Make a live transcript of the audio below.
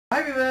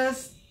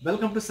Viewers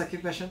welcome to Sakhi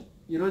fashion.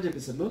 ఈ రోజు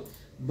episode లో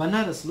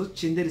బనారస్ లో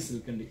చందేరి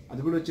సిల్క్ అండి.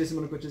 అది కూడా వచ్చేసి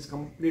మనకు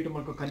కంప్లీట్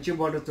మనకు కంచి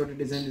బార్డర్ తోటి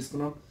డిజైన్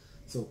తీసుకున్నాం.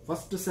 సో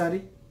ఫస్ట్ సారీ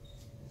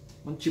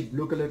మంచి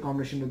బ్లూ కలర్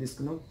కాంబినేషన్ లో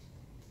తీసుకున్నాం.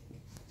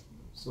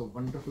 సో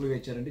వండర్ఫుల్ గా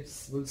ఇచ్చారండి.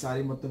 ఫుల్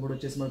సారీ మొత్తం కూడా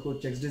వచ్చేసి మనకు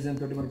చెక్స్ డిజైన్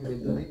తోటి మనకు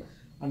వెళ్తుంది.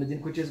 అండ్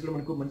దీనికి వచ్చేసి కూడా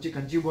మనకు మంచి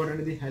కంచి బార్డర్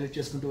అనేది హైలైట్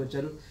చేసుకుంటూ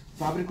వచ్చారు.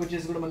 ఫ్యాబ్రిక్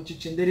వచ్చేసి కూడా మంచి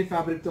చందేరి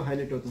ఫ్యాబ్రిక్ తో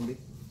హైలైట్ అవుతుంది.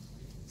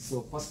 సో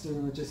ఫస్ట్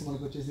వచ్చేసి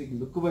మనకు వచ్చేసి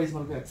లుక్ వైజ్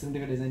మనకు ఎక్సలెంట్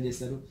గా డిజైన్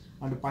చేశారు.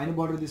 అండ్ పైన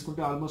బార్డర్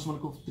తీసుకుంటే ఆల్మోస్ట్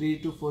మనకు 3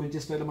 to 4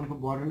 ఇంచెస్ స్టైల్ మనకు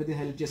బార్డర్ అనేది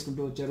హైలైట్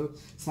చేసుకుంటూ వచ్చారు.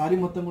 సారీ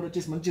మొత్తం కూడా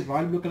వచ్చేసి మంచి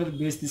రాయల్ బ్లూ కలర్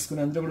బేస్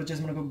తీసుకుని అందులో కూడా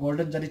వచ్చేసి మనకు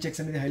గోల్డెన్ జరీ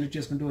చెక్స్ అనేది హైలైట్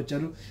చేసుకుంటూ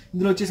వచ్చారు.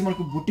 ఇందులో వచ్చేసి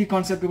మనకు బుట్టి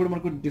కాన్సెప్ట్ కూడా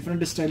మనకు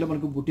డిఫరెంట్ స్టైల్లో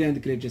మనకు బుట్టి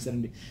అనేది క్రియేట్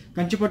చేశారండి.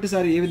 కంచిపట్టు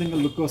సారీ ఏ విధంగా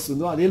లుక్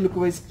వస్తుందో అదే లుక్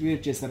వైజ్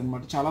క్రియేట్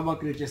చేశారనమాట. చాలా బాగా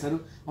క్రియేట్ చేశారు.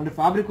 అండ్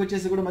ఫ్యాబ్రిక్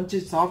వచ్చేసి కూడా మంచి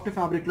సాఫ్ట్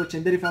ఫ్యాబ్రిక్ లో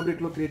చందేరి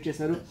ఫ్యాబ్రిక్ లో క్రియేట్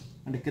చేశారు.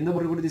 అండ్ కింద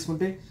బార్డర్ కూడా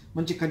తీసుకుంటే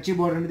మంచి కంచి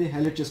బార్డర్ అనేది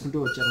హైలైట్ చేసుకుంటూ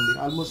వచ్చారండి.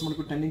 ఆల్మోస్ట్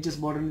మనకు 10 ఇంచెస్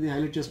బార్డర్ అనేది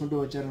హైలైట్ చేసుకుంటూ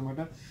వచ్చారనమాట.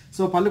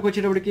 సో పళ్ళుకి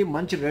వచ్చేటప్పటికి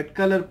మంచి రెడ్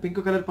కలర్ పింక్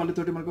కలర్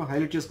పళ్ళుతోటి మనకు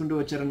హైలైట్ చేసుకుంటూ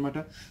వచ్చారనమాట.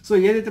 సో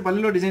ఏదైతే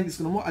పళ్ళులో డిజైన్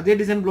తీసుకున్నామో అదే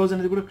డిజైన్ బ్లౌజ్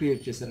అనేది కూడా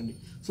క్రియేట్ చేశారండి.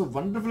 సో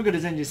వండర్ఫుల్ గా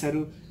డిజైన్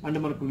చేశారు. అండ్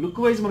మనకు లుక్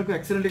వైజ్ మనకు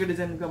ఎక్సలెంట్ గా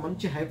డిజైన్ గా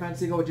మంచి హై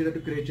ఫ్యాన్సీగా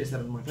వచ్చేటట్టు క్రియేట్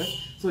చేశారనమాట.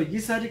 సో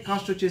ఈ సారీ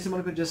కాస్ట్ వచ్చేసి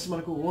మనకు జస్ట్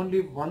మనకు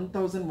ఓన్లీ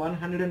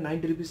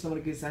 1190 రూపీస్ లో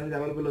మనకి సారీ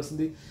అవైలబుల్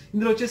వస్తుంది.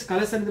 ఇందులో వచ్చేసి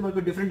కలర్స్ అనేది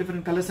మనకు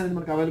డిఫరెంట్ కలర్స్ అనేది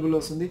మనకు అవైలబుల్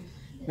వస్తుంది.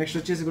 నెక్స్ట్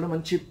వచ్చేసి కూడా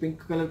మంచి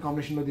పింక్ కలర్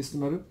కాంబినేషన్ లో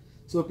తీసుకున్నారు.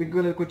 సో పింక్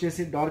కలర్ కి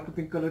వచ్చేసి dark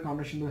pink colour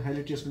combination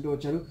highlight చేసుకుంటూ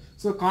వచ్చారు.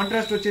 సో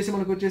కాంట్రాస్ట్ వచ్చేసి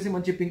మనకు వచ్చేసి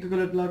మంచి పింక్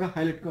కలర్ లాగా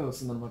హైలైట్ గా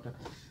వస్తుంది అనమాట.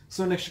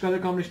 సో నెక్స్ట్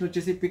కలర్ కాంబినేషన్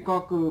వచ్చేసి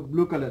పికాక్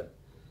బ్లూ కలర్.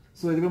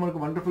 సో ఇది కూడా మనకు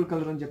వండర్ఫుల్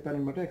కలర్ అని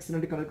చెప్పారనమాట.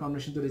 ఎక్సలెంట్ కలర్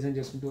కాంబినేషన్ తో డిజైన్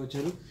చేసుకుంటూ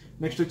వచ్చారు.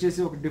 నెక్స్ట్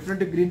వచ్చేసి ఒక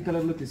డిఫరెంట్ గ్రీన్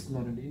కలర్ లో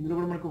తీసుకున్నారండి. ఇందులో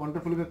కూడా మనకు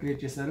వండర్ఫుల్ గా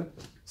క్రియేట్ చేశారు.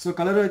 సో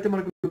కలర్ అయితే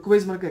మనకు లుక్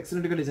వైజ్ మనకు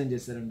ఎక్సలెంట్ గా డిజైన్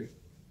చేశారండి.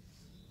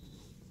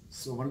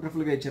 సో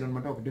వండర్ఫుల్ గా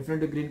ఇచ్చారనమాట. ఒక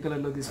డిఫరెంట్ గ్రీన్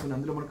కలర్ లో తీసుకుని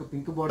అందులో మనకు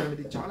పింక్ బార్డర్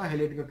అనేది చాలా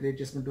హైలైట్ గా క్రియేట్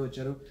చేసుకుంటూ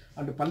వచ్చారు.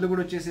 అండ్ పళ్ళు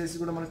కూడా వచ్చేసేసి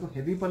కూడా మనకు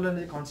హెవీ పళ్ళు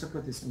అనేది కాన్సెప్ట్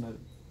లో తీసుకున్నారు.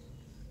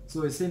 సో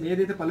సేమ్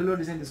ఏదైతే పళ్ళులో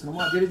డిజైన్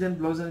తీసుకున్నామో అదే డిజైన్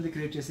బ్లౌజ్ అనేది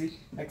క్రియేట్ చేసి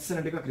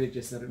ఎక్సలెంట్ గా క్రియేట్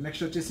చేశారు.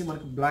 నెక్స్ట్ వచ్చేసి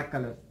మనకు బ్లాక్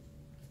కలర్.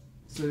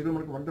 సో ఇది కూడా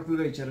మనకు వండర్ఫుల్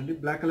గా ఇచ్చారండి.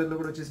 బ్లాక్ కలర్ లో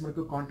కూడా వచ్చేసి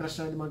మనకు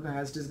కాంట్రాస్ట్ అనేది మనకు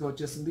హ్యాస్టీస్ గా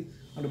వచ్చేస్తుంది.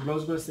 అండ్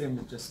బ్లౌజ్ కూడా సేమ్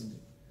వచ్చేస్తుంది.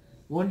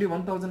 ఓన్లీ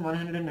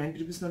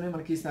 1190 రూపీస్ లోనే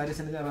మనకి ఈ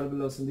సారీస్ అనేది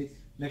అవైలబుల్ అవుతుంది.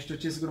 నెక్స్ట్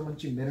వచ్చేసి కూడా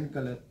మంచి maroon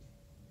colour.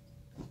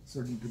 So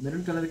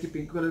maroon colour కి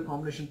పింక్ కలర్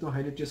కాంబినేషన్ తో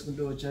హైలైట్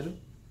చేసుకుంటూ వచ్చారు.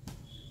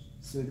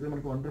 సో ఇది కూడా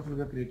మనకు వండర్ఫుల్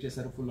గా క్రియేట్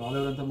చేశారు. ఫుల్ ఆల్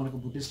ఓవర్ అంతా మనకు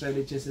బుట్టి స్టైల్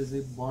ఇచ్చేసేసి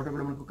బార్డర్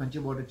కూడా మనకు కంచి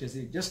బార్డర్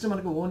ఇచ్చేసి జస్ట్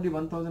మనకు ఓన్లీ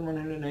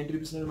 1190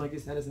 రూపీస్ మనకి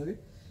సారీస్ అనేది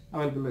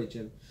అవైలబుల్ లో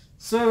ఇచ్చారు.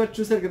 సో ఎవరు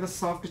చూసారు కదా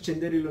సాఫ్ట్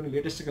చందేరిలోని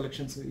లేటెస్ట్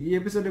కలెక్షన్స్. ఈ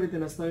ఎపిసోడ్ అయితే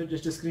నచ్చుతాయో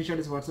జస్ట్ స్క్రీన్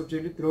షాట్ వాట్సాప్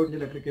చేయండి. త్రూ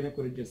అవుట్ ఎక్కడికైనా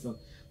కొరియర్ చేస్తాం.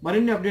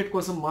 మరిన్ని అప్డేట్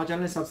కోసం మా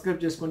ఛానల్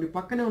సబ్స్క్రైబ్ చేసుకోండి.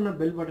 పక్కనే ఉన్న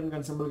బెల్ బటన్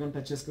కానీ సింబల్ కానీ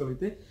టచ్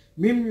చేసుకోగలిగితే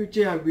మేము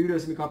ఇచ్చే ఆ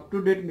వీడియోస్ మీకు అప్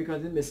టు డేట్ మీకు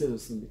అది మెసేజ్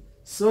వస్తుంది.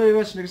 సో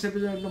ఇవాళ నెక్స్ట్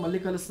ఎపిసోడ్ లో మళ్ళీ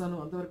కలుస్తాను.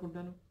 అంతవరకు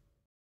ఉంటాను.